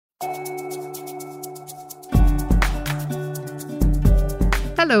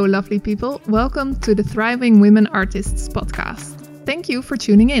Hello, lovely people. Welcome to the Thriving Women Artists podcast. Thank you for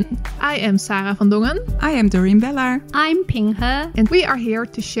tuning in. I am Sarah van Dongen. I am Doreen Bellaar. I'm Ping He. And we are here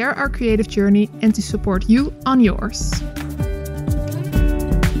to share our creative journey and to support you on yours.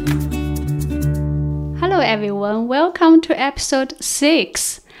 Hello, everyone. Welcome to episode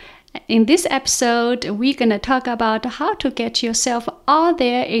 6. In this episode, we're going to talk about how to get yourself out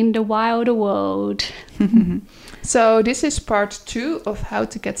there in the wild world. So this is part 2 of how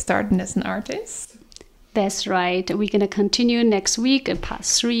to get started as an artist. That's right. We're going to continue next week in part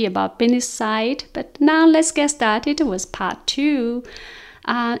 3 about business side. But now let's get started with part 2.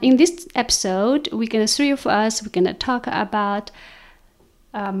 In this episode, three of us, we're going to talk about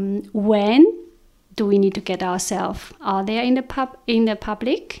when do we need to get ourselves out there in the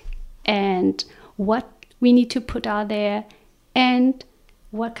public, and what we need to put out there, and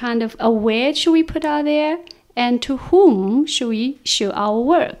what kind of aware should we put out there, and to whom should we show our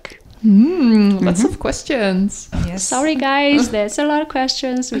work. Lots of questions. Yes. Sorry guys, there's a lot of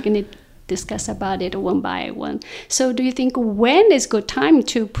questions. We're going to discuss about it one by one. So do you think when is good time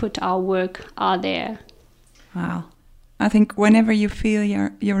to put our work out there? Wow. I think whenever you feel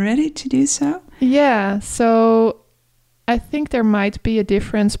you're ready to do so. Yeah, so I think there might be a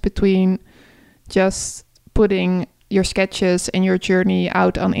difference between just putting your sketches and your journey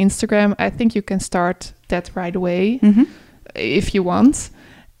out on Instagram. I think you can start that right away if you want.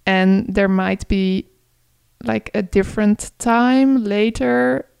 And there might be like a different time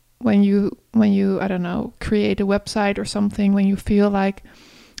later when you I don't know, create a website or something, when you feel like,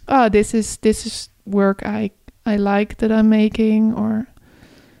 oh, this is work I like that I'm making, or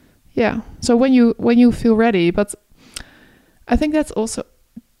yeah. So when you feel ready, but I think that's also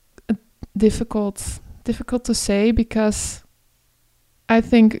difficult to say, because I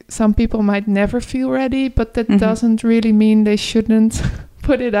think some people might never feel ready, but that doesn't really mean they shouldn't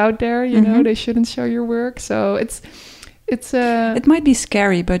put it out there, you know, they shouldn't show your work. So it might be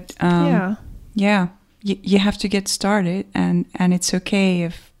scary, but yeah, you have to get started, and it's okay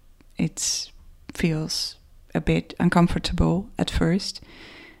if it feels a bit uncomfortable at first.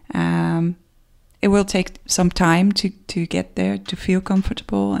 It will take some time to get there, to feel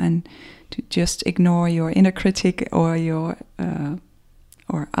comfortable, and to just ignore your inner critic or your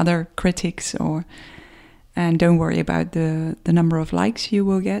or other critics, and don't worry about the number of likes you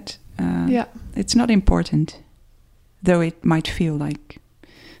will get. It's not important, though it might feel like.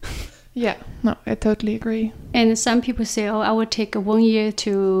 Yeah, no, I totally agree. And some people say, oh, I will take 1 year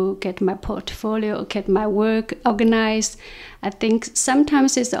to get my portfolio, get my work organized. I think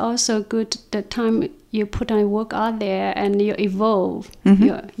sometimes it's also good the time you put on work out there and you evolve.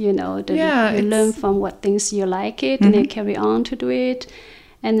 You learn from what things you like it, and you carry on to do it.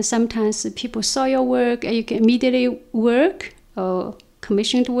 And sometimes people saw your work and you can immediately work or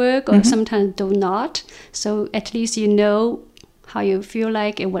commissioned work, or sometimes do not. So at least you know how you feel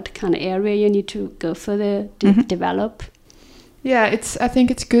like and what kind of area you need to go further to develop. Yeah, I think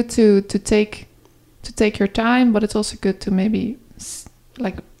it's good to take your time, but it's also good to maybe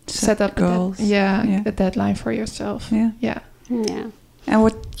set up goals. A deadline for yourself. Yeah. And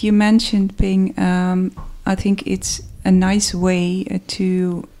what you mentioned, Ping, I think it's a nice way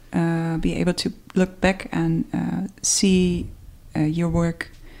to be able to look back and see your work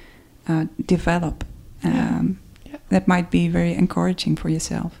develop. That might be very encouraging for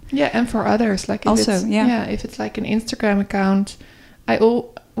yourself. Yeah, and for others. Like if it's like an Instagram account,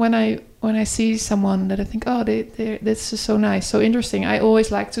 when I see someone that I think, oh, this is so nice, so interesting, I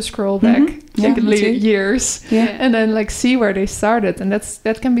always like to scroll back years and then like see where they started, and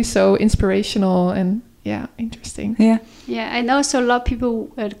that can be so inspirational and interesting. Yeah, and also a lot of people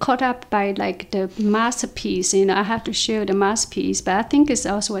are caught up by like the masterpiece. You know, I have to show the masterpiece, but I think it's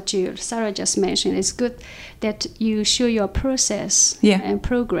also what Sarah just mentioned. It's good that you show your process and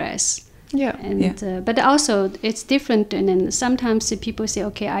progress. But also it's different, and then sometimes people say,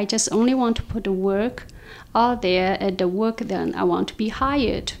 okay, I just only want to put the work out there, and the work then I want to be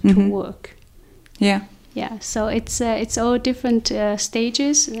hired to work. So it's all different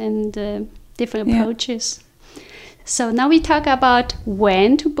stages and different approaches. So now we talk about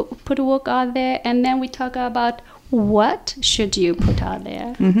when to put work out there, and then we talk about what should you put out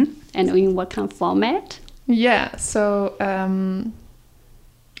there and in what kind of format. So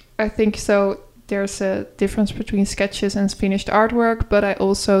I think so there's a difference between sketches and finished artwork, but I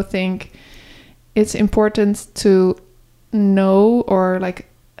also think it's important to know or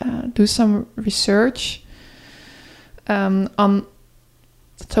do some research on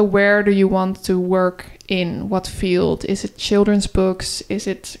so where do you want to work in what field? Is it children's books? Is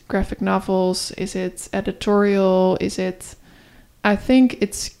it graphic novels? Is it editorial? I think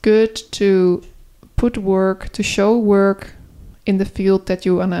it's good to put work, to show work in the field that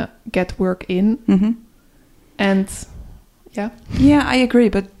you want to get work in. Mm-hmm. And yeah. Yeah, I agree.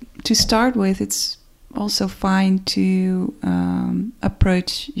 But to start with, it's also fine to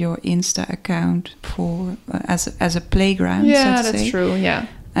approach your Insta account for as a playground. Yeah, so to that's say, true. Yeah.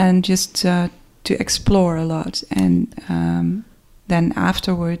 and just to explore a lot, and then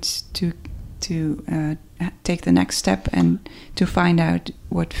afterwards to take the next step and to find out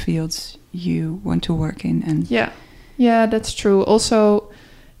what fields you want to work in. And yeah, that's true. Also,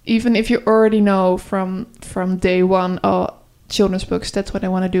 even if you already know from day one, oh, children's books, that's what I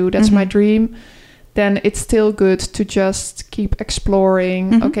want to do, that's my dream, then it's still good to just keep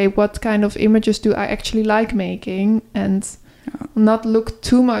exploring. Okay, what kind of images do I actually like making, and not look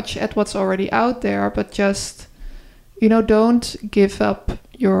too much at what's already out there, but just, don't give up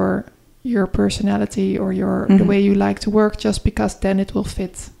your personality or the way you like to work just because then it will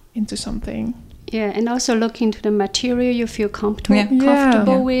fit into something. Yeah, and also look into the material you feel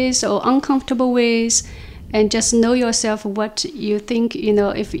comfortable with or uncomfortable with, and just know yourself what you think,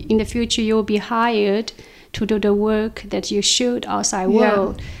 if in the future you'll be hired to do the work that you should outside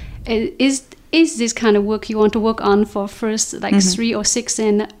world. Is this kind of work you want to work on for first 3 or 6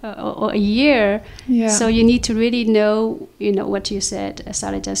 or a year? Yeah. So you need to really know, what you said, as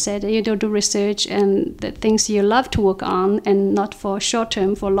Sally just said, do research and the things you love to work on, and not for short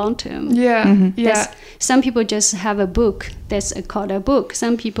term, for long term. Yeah. Some people just have a book that's called a book.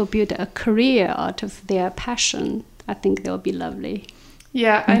 Some people build a career out of their passion. I think they'll be lovely.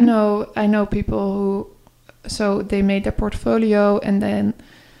 Yeah, I know people who, so they made their portfolio and then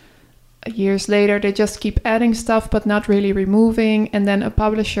years later they just keep adding stuff but not really removing, and then a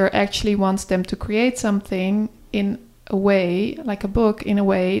publisher actually wants them to create something in a way, like a book, in a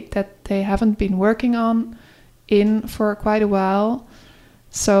way that they haven't been working on for quite a while.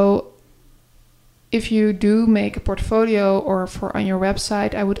 So if you do make a portfolio or on your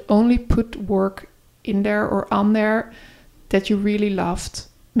website, I would only put work in there or on there that you really loved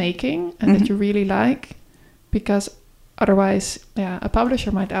making and that you really like, because otherwise, a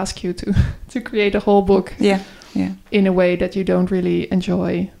publisher might ask you to create a whole book in a way that you don't really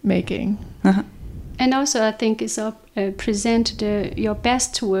enjoy making. And also, I think it's present your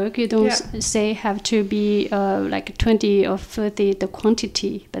best work. You don't say have to be like 20 or 30 the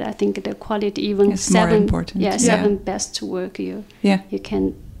quantity, but I think the quality, even it's 7, more important. 7 best work you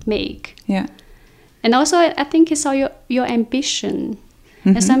can make. Yeah. And also, I think it's all your ambition.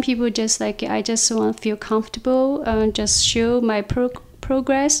 And some people just I just want to feel comfortable, just show my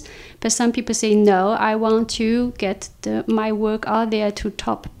progress. But some people say, no, I want to get my work out there to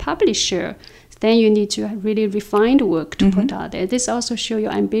top publisher. Then you need to really refine the work to put out there. This also show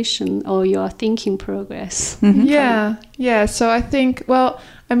your ambition or your thinking progress. Yeah. So I think,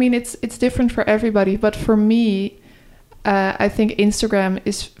 it's different for everybody. But for me, I think Instagram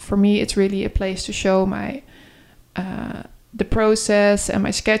is, for me, it's really a place to show my the process and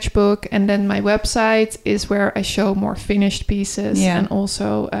my sketchbook, and then my website is where I show more finished pieces and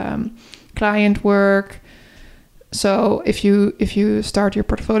also client work. So if you start your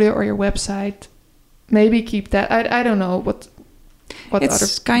portfolio or your website, maybe keep that. I don't know what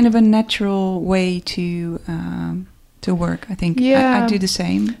it's kind of a natural way to work, I think. I do the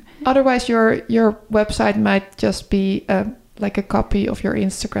same. Otherwise your website might just be like a copy of your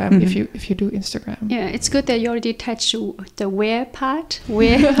Instagram if you do Instagram. Yeah, it's good that you already touched the where part.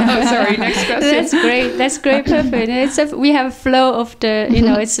 Where? Oh, sorry, next question. That's great, perfect. We have a flow of the,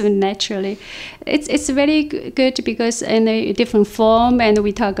 it's naturally. It's very good because in a different form, and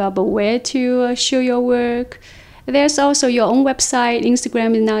we talk about where to show your work. There's also your own website.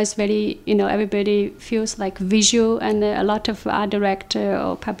 Instagram now is very, everybody feels like visual, and a lot of art director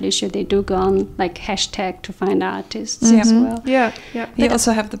or publisher, they do go on like hashtag to find artists as well. Yeah. You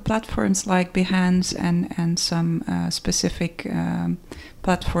also have the platforms like Behance and some specific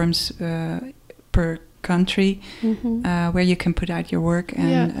platforms per country where you can put out your work,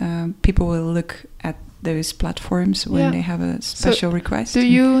 and people will look at those platforms when they have a special request. Are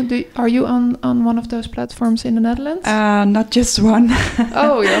you on one of those platforms in the Netherlands? Not just one.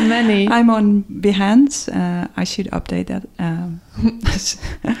 Oh, you're on many. I'm on Behance. I should update that.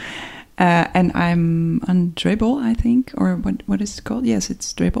 And I'm on Dribbble, I think, or what is it called? Yes,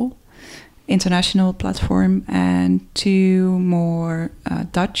 it's Dribbble, international platform, and 2 more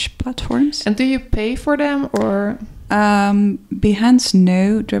Dutch platforms. And do you pay for them or? Behance,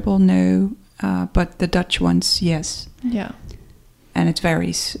 no. Dribbble, no. But the Dutch ones, yes. Yeah. And it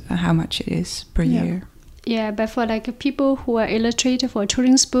varies how much it is per year. Yeah, but for like people who are illustrator for a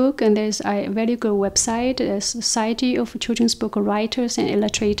children's book, and there's a very good website, the Society of Children's Book Writers and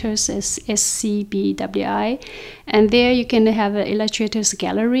Illustrators, is SCBWI, and there you can have an illustrators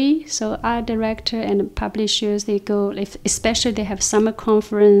gallery. So art director and publishers, they go, especially they have summer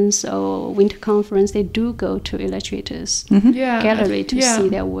conference or winter conference, they do go to illustrators gallery to see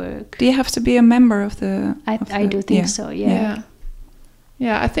their work. Do you have to be a member of the? I do think so. Yeah.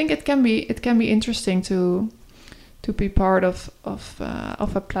 Yeah, I think it can be interesting to be part of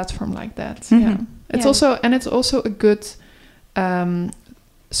a platform like that. Mm-hmm. Yeah, it's also a good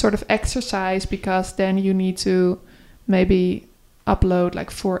sort of exercise, because then you need to maybe upload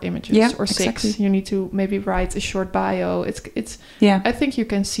like 4 images or 6. Exactly. You need to maybe write a short bio. It's I think you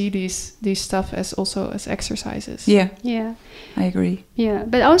can see these stuff as exercises. Yeah, I agree. Yeah,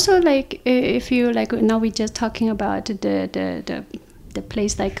 but also like if you like, now we're just talking about the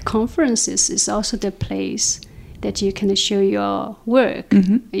place like conferences is also the place that you can show your work.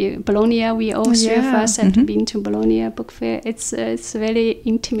 Bologna, we all 3 of us have been to Bologna Book Fair. It's very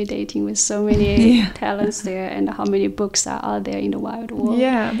intimidating with so many talents there, and how many books are out there in the wide world.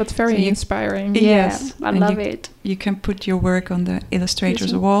 Yeah, but very inspiring. Yes, I love it. You can put your work on the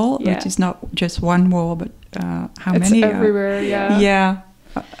illustrator's wall, which is not just one wall, but how many? It's everywhere.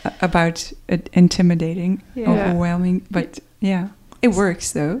 About intimidating, overwhelming, but it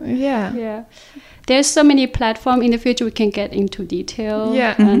works though. Yeah. There's so many platforms. In the future we can get into detail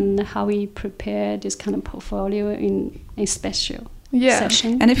and how we prepare this kind of portfolio in a special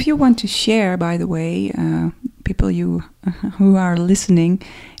session. And if you want to share, by the way, people who are listening,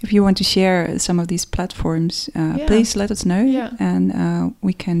 if you want to share some of these platforms, please let us know, and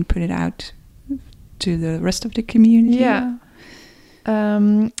we can put it out to the rest of the community. I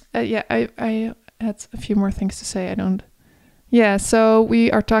had a few more things to say. So we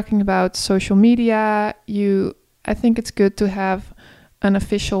are talking about social media. I think it's good to have an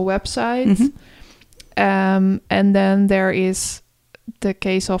official website. And then there is the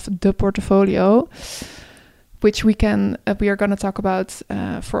case of the portfolio, which we are going to talk about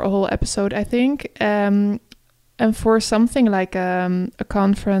for a whole episode, I think. And for something like a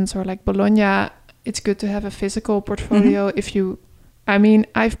conference or like Bologna, it's good to have a physical portfolio.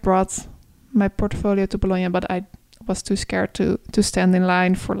 I've brought my portfolio to Bologna, but I was too scared to stand in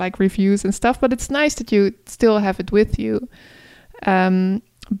line for like reviews and stuff, but it's nice that you still have it with you.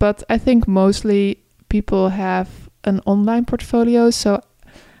 But I think mostly people have an online portfolio. So,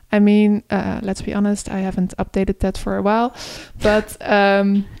 let's be honest, I haven't updated that for a while, but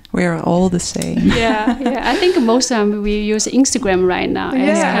we're all the same. I think most of them we use Instagram right now.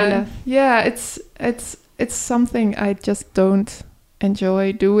 It's something I just don't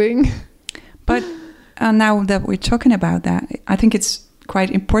enjoy doing. But now that we're talking about that, I think it's quite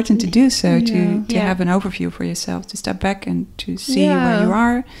important to do so, to have an overview for yourself, to step back and to see where you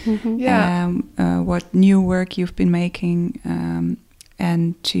are, what new work you've been making,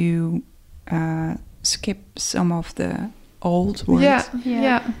 and to skip some of the old work.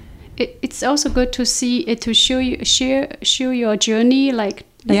 It's also good to see it, to show your journey, like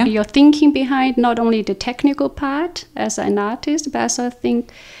your thinking behind not only the technical part as an artist, but also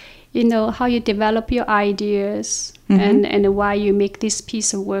think, how you develop your ideas and why you make this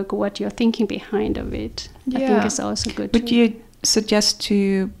piece of work, what you're thinking behind of it. I think it's also good. Would you suggest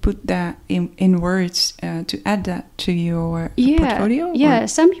to put that in words, to add that to your portfolio? Yeah,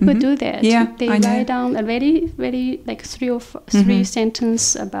 some people do that. They write down a very, very like 3 or 3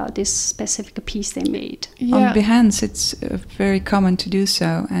 sentences about this specific piece they made. On Behance, it's very common to do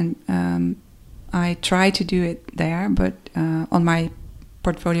so, and I try to do it there, but on my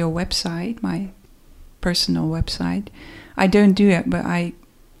portfolio website, my personal website, I don't do it, but I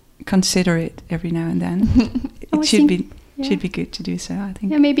consider it every now and then. It should be good to do so, I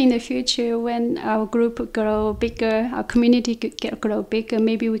think. Yeah, maybe in the future when our group grow bigger, our community grow bigger,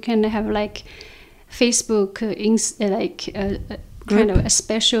 maybe we can have like Facebook kind of a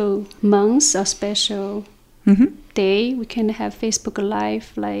special month or special day. We can have Facebook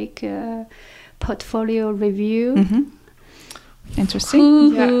Live, like portfolio review.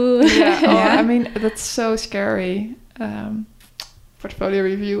 Interesting. That's so scary. Portfolio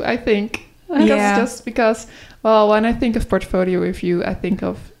review, I think. Because when I think of portfolio review, I think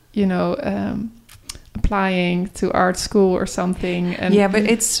of applying to art school or something. And but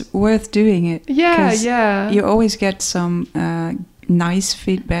it's worth doing it. You always get some nice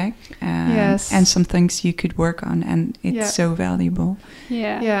feedback and some things you could work on, and it's so valuable.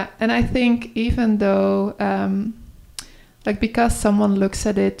 And I think even though because someone looks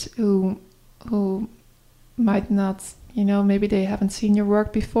at it who might not, maybe they haven't seen your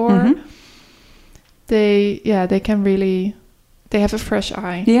work before, they can really, they have a fresh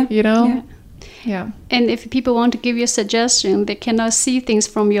eye. Yeah. You know. Yeah. Yeah. And if people want to give you a suggestion, they cannot see things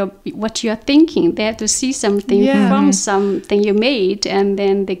from what you are thinking. They have to see something Yeah. from something you made, and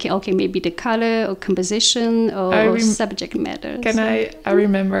then they can, okay, maybe the color or composition or subject matter. Can So- I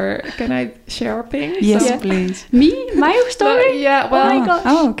remember? Can I share a thing? Yes, Yeah. please. Me? My story? Yeah. Well, Oh my gosh.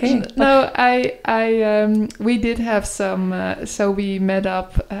 Oh, okay. No, we did have some. So we met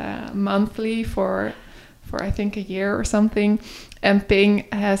up monthly for I think a year or something, and Ping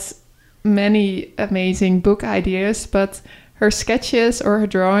has many amazing book ideas, but her sketches or her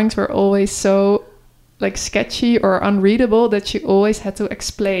drawings were always so like sketchy or unreadable that she always had to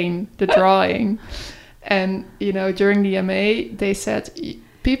explain the drawing. And you know, during the MA, they said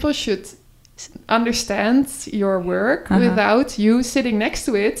people should understand your work without you sitting next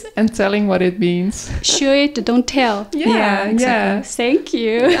to it and telling what it means. Show it, don't tell. Yeah, exactly. Thank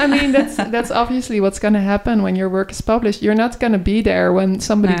you. I mean, that's obviously what's going to happen when your work is published. You're not going to be there when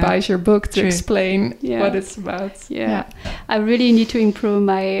somebody No. buys your book to True. explain Yeah. what it's about. Yeah. I really need to improve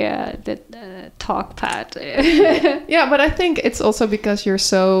my talk part. Yeah, but I think it's also because you're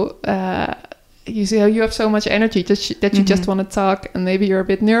so you see how you have so much energy that you just want to talk, and maybe you're a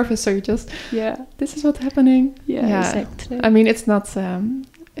bit nervous, so you just this is what's happening. Yeah, exactly. I mean, it's not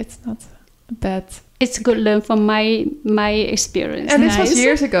bad. It's good to learn from my experience. And this was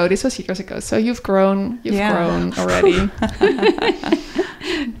years ago. So you've grown. You've grown already.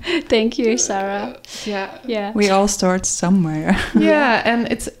 Thank you, Sarah. Yeah. We all start somewhere. Yeah, and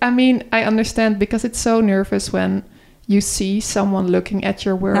it's, I mean, I understand because it's so nervous when you see someone looking at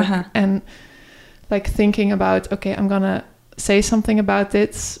your work and like thinking about, okay, I'm gonna say something about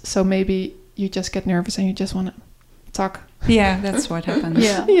this. So maybe you just get nervous and you just want to talk. Yeah, that's what happens.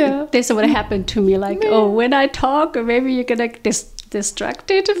 Yeah. This is what happened to me. Like, when I talk, maybe you're gonna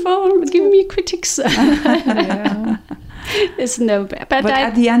distracted from giving me critics. Yeah. It's no bad. But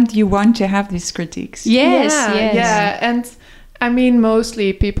at the end, you want to have these critiques. Yes. Yeah, and I mean,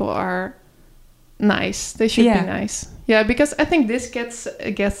 mostly people are nice. They should be nice. Yeah, because I think this gets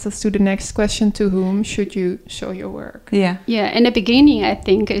us to the next question: to whom should you show your work? Yeah. Yeah. In the beginning, I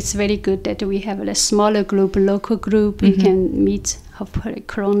think it's very good that we have a smaller group, a local group. We can meet. Hopefully,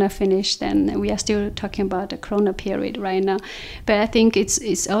 Corona finished, and we are still talking about the Corona period right now. But I think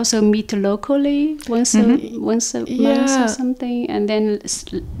it's also meet locally once a month or something, and then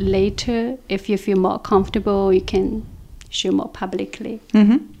later, if you feel more comfortable, you can show more publicly.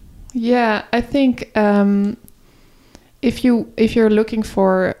 Yeah, I think if you're looking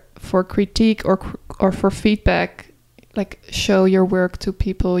for critique or for feedback, like show your work to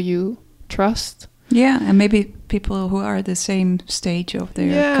people you trust. Yeah, and maybe people who are at the same stage of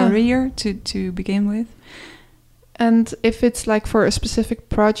their career to begin with. And if it's like for a specific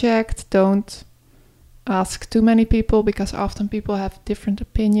project, don't ask too many people, because often people have different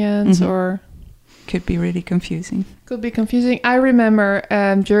opinions or could be really confusing. Could be confusing. I remember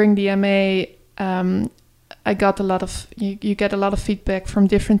during the MA, I got a lot of you get a lot of feedback from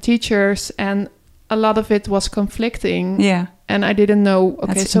different teachers, and a lot of it was conflicting. Yeah. And I didn't know,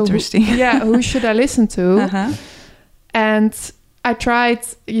 okay, that's so interesting. who should I listen to? And I tried,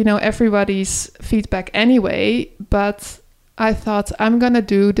 everybody's feedback anyway, but I thought I'm going to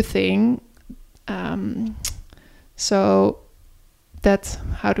do the thing. So that,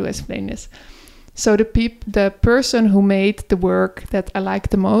 how do I explain this? So the person who made the work that I like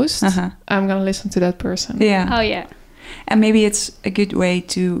the most, I'm going to listen to that person. Yeah. Oh, yeah. And maybe it's a good way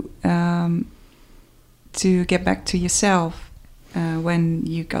to get back to yourself. When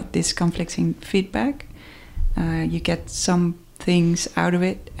you got this conflicting feedback, you get some things out of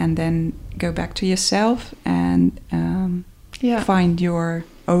it, and then go back to yourself and find your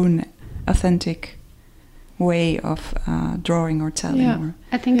own authentic way of drawing or telling. Yeah. Or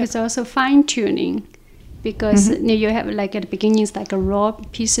I think it's also fine-tuning, because you have, like, at the beginning it's like a raw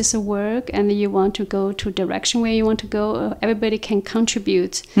pieces of work, and then you want to go to direction where you want to go. Everybody can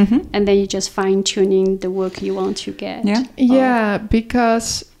contribute, and then you just fine-tuning the work you want to get. Yeah,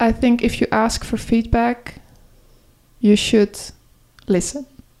 because I think if you ask for feedback, you should listen.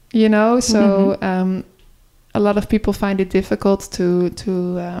 So a lot of people find it difficult to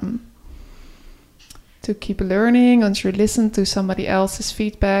keep learning and to listen to somebody else's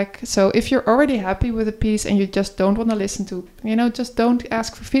feedback. So if you're already happy with a piece and you just don't want to listen to, just don't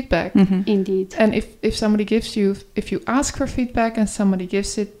ask for feedback. Indeed. And if somebody gives you, if you ask for feedback and somebody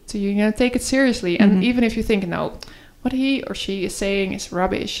gives it to you, take it seriously. And even if you think, no, what he or she is saying is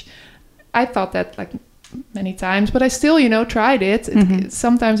rubbish. I thought that like many times, but I still, tried it.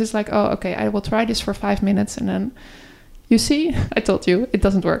 Sometimes it's like, oh, okay, I will try this for 5 minutes, and then you see, I told you, it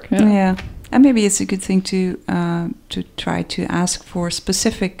doesn't work. Yeah. And maybe it's a good thing to try to ask for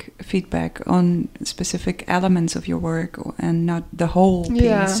specific feedback on specific elements of your work, and not the whole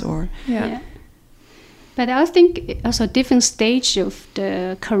piece. But I think also different stage of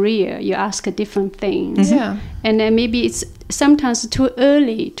the career, you ask different things. Yeah. And then maybe it's sometimes too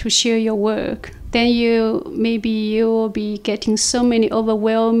early to share your work. Then you will be getting so many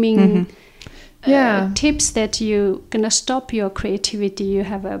overwhelming tips that you're gonna stop your creativity. You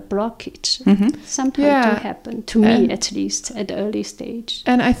have a blockage. Sometimes do happen to me, at least at the early stage.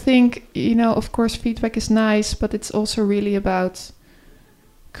 And I think, of course, feedback is nice, but it's also really about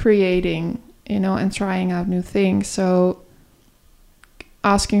creating, and trying out new things. So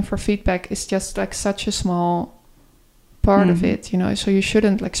asking for feedback is just like such a small part of it, so you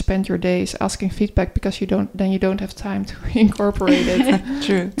shouldn't like spend your days asking feedback, because you don't have time to incorporate it.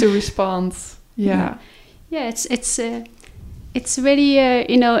 True. To respond. It's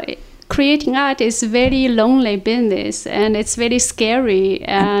really creating art is very lonely business, and it's very scary,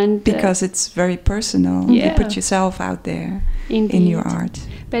 and because it's very personal. You put yourself out there in your art.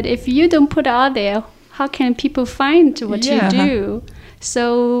 But if you don't put out there, how can people find what you do?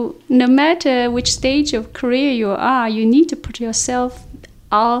 So no matter which stage of career you are, you need to put yourself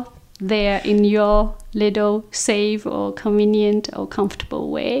out there in your little safe or convenient or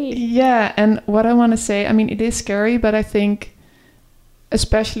comfortable way. Yeah, and what I want to say, I mean, it is scary, but I think,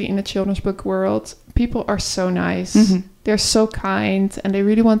 especially in the children's book world, people are so nice. They're so kind, and they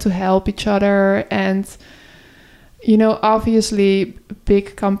really want to help each other. And, obviously,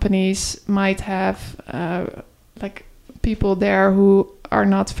 big companies might have like people there who are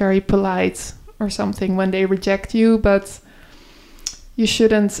not very polite or something when they reject you, but you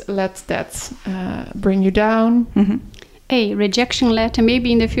shouldn't let that bring you down. A rejection letter.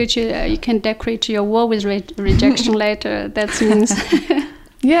 Maybe in the future you can decorate your wall with rejection letter. That means.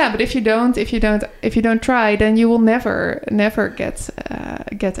 Yeah, but if you don't try, then you will never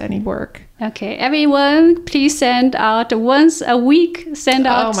get any work. Okay, everyone, please send out once a week. Send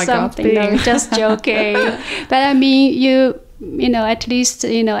out something. No, just joking. But I mean, you at least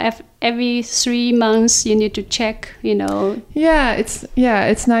every 3 months you need to check. Yeah,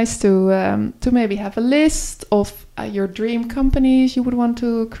 it's nice to maybe have a list of your dream companies you would want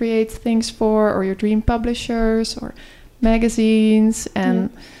to create things for, or your dream publishers or magazines, and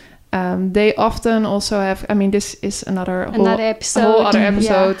they often also have, I mean, this is another whole other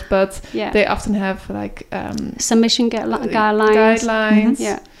episode, but they often have like submission guidelines.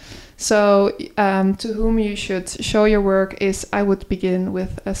 So to whom you should show your work is, I would begin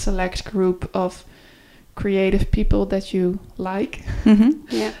with a select group of creative people that you like.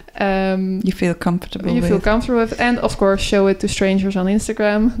 You feel comfortable with, and of course show it to strangers on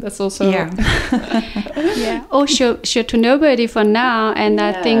Instagram. That's also or show to nobody for now. And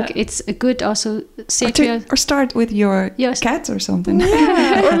I think it's a good also or start with your cat or something.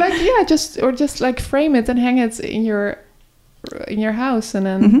 or just like frame it and hang it in your house, and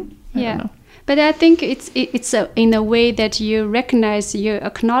then I don't know. But I think it's in a way that you recognize, you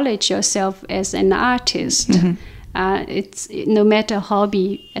acknowledge yourself as an artist. It's no matter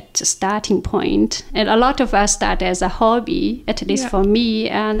hobby at the starting point. And a lot of us start as a hobby, at least for me,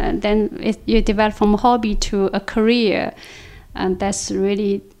 and then you develop from hobby to a career. And that's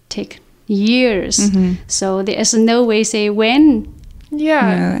really take years. So there is no way say when.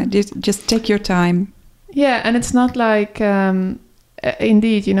 Just take your time. Yeah, and it's not like,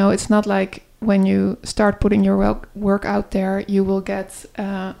 indeed, it's not like when you start putting your work out there, you will get,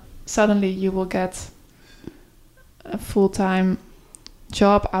 suddenly you will get a full-time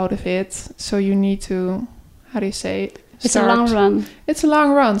job out of it. So you need to, how do you say? It's a long run. It's a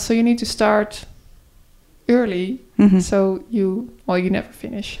long run. So you need to start early. So you never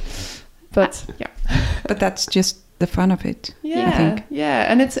finish. But But that's just the fun of it. I think.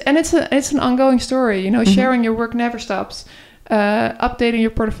 Yeah, and it's an ongoing story. Sharing your work never stops. Updating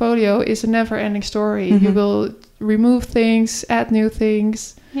your portfolio is a never-ending story. You will remove things, add new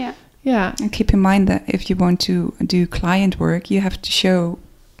things. And keep in mind that if you want to do client work, you have to show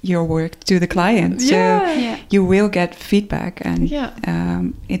your work to the client. So you will get feedback, and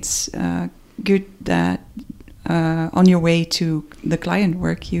it's good that on your way to the client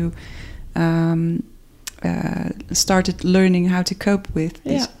work, you started learning how to cope with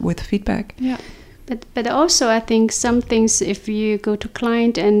this, with feedback. But also, I think some things, if you go to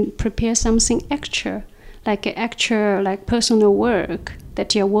client and prepare something extra, like personal work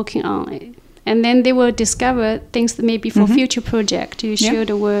that you're working on, and then they will discover things that maybe for future project you share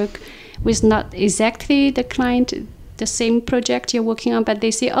the work with not exactly the client, the same project you're working on, but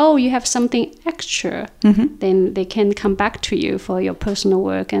they say, oh, you have something extra, then they can come back to you for your personal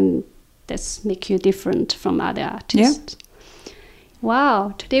work, and That's make you different from other artists.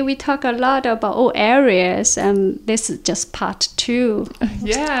 Wow, today we talk a lot about all areas, and this is just part 2.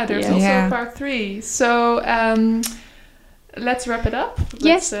 Yeah, there's also part 3. So let's wrap it up.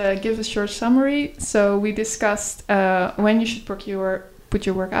 Let's give a short summary. So we discussed when you should put your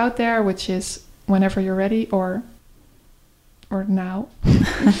work out there, which is whenever you're ready, or now.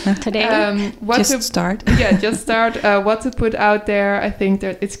 Today. Just start. Just start. What to put out there. I think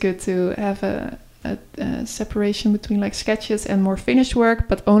that it's good to have a separation between like sketches and more finished work,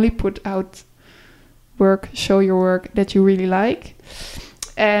 but only put out work, show your work that you really like,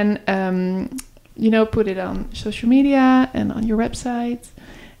 and put it on social media and on your website,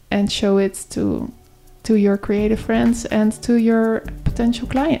 and show it to your creative friends and to your potential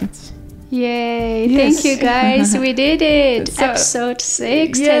clients. Yay! Yes. Thank you guys. We did it. Episode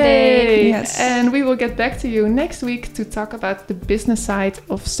 6 today. Yes. And we will get back to you next week to talk about the business side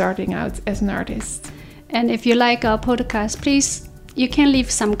of starting out as an artist. And if you like our podcast, please, you can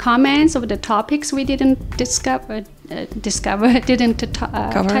leave some comments of the topics we didn't cover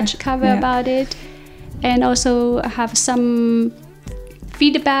about it, and also have some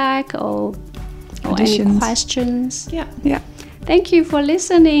feedback or any questions. Yeah. Thank you for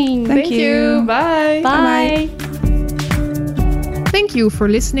listening. Thank you. Bye. Bye. Thank you for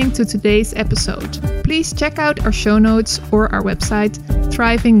listening to today's episode. Please check out our show notes or our website,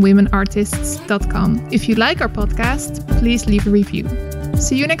 thrivingwomenartists.com. If you like our podcast, please leave a review.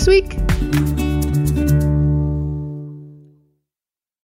 See you next week.